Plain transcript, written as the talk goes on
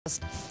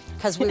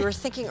Because we were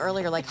thinking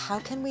earlier, like, how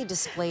can we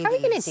display these? How are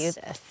we going to do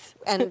this?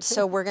 And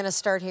so we're going to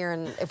start here,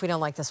 and if we don't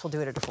like this, we'll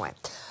do it a different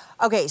way.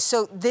 Okay,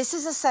 so this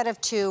is a set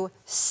of 2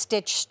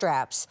 stitch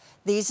straps.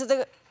 These are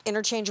the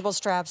interchangeable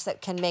straps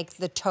that can make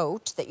the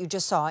tote that you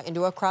just saw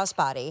into a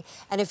crossbody.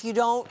 And if you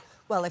don't,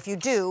 well, if you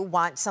do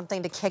want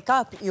something to kick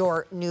up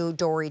your new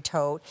Dory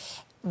tote,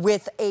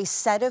 with a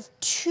set of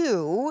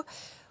 2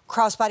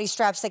 crossbody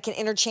straps that can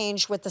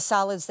interchange with the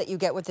solids that you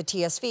get with the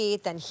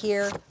TSV, then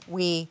here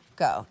we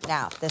go.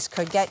 Now, this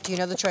could get, do you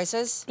know the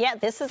choices? Yeah,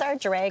 this is our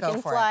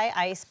Dragonfly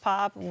Ice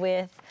Pop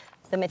with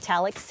the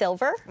metallic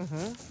silver.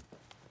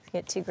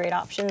 Get 2 great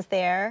options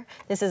there.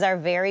 This is our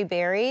Very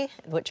Berry,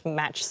 which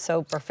match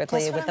so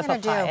perfectly with the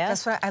papaya.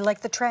 Guess what? I like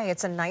the tray.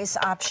 It's a nice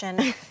option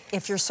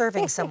if you're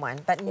serving someone,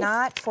 but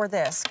not for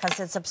this, because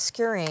it's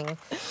obscuring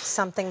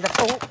something that,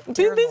 oh,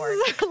 dear this Lord.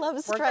 is our Love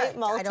Stripe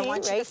multi I don't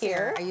want you right to fear.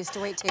 here. I used to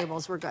wait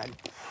tables. We're good.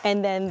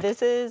 And then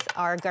this is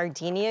our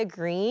Gardenia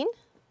Green.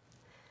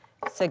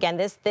 So again,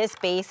 this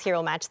base here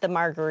will match the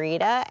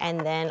margarita. And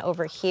then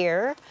over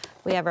here,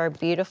 we have our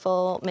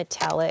beautiful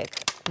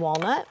metallic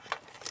walnut.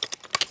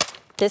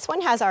 This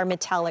one has our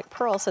metallic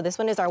pearl, so this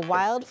one is our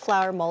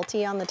wildflower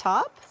multi on the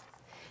top.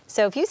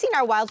 So if you've seen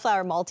our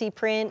wildflower multi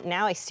print,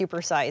 now I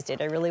supersized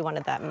it. I really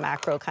wanted that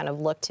macro kind of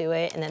look to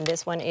it. And then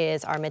this one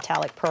is our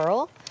metallic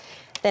pearl.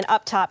 Then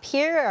up top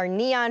here, our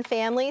neon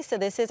family. So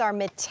this is our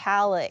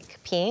metallic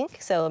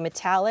pink. So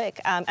metallic,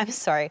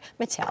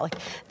 metallic.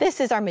 This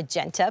is our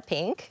magenta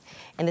pink.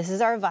 And this is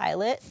our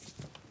violet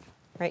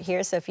right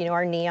here. So if you know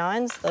our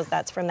neons,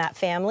 that's from that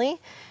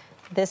family.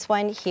 This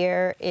one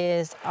here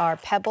is our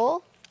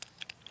pebble.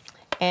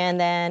 And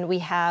then we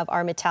have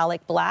our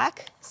metallic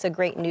black, so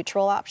great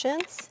neutral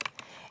options.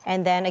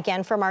 And then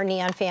again, from our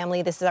neon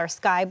family, this is our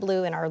sky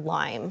blue and our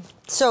lime.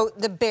 So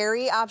the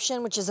berry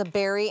option, which is a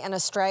berry and a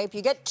stripe,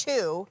 you get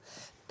 2,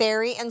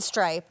 berry and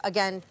stripe.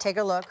 Again, take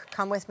a look.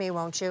 Come with me,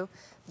 won't you?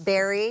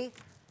 Berry,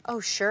 oh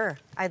sure,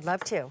 I'd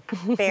love to.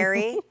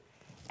 Berry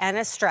and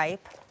a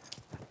stripe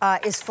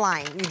is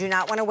flying. You do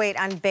not want to wait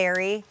on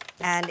berry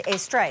and a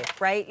stripe,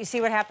 right? You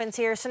see what happens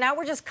here? So now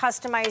we're just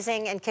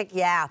customizing and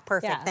yeah,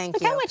 perfect, thank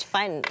you. Look how much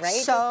fun, right?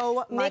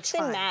 So much mix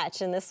fun. and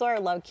match, and this is what our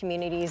Love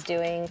community is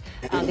doing.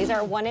 These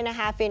are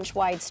 1.5-inch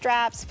wide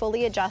straps,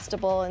 fully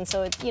adjustable, and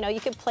so it's, you know,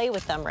 you can play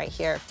with them right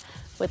here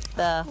with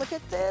the look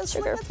at this,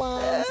 sugar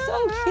plums.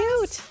 So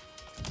cute.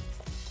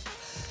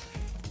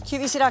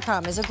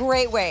 QVC.com is a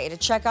great way to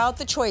check out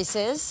the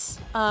choices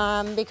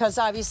because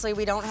obviously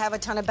we don't have a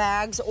ton of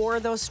bags or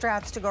those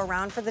straps to go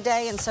around for the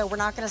day, and so we're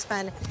not going to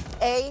spend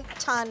a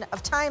ton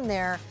of time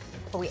there,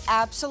 but we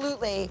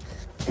absolutely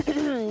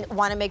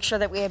want to make sure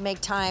that we make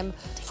time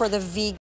for the vegan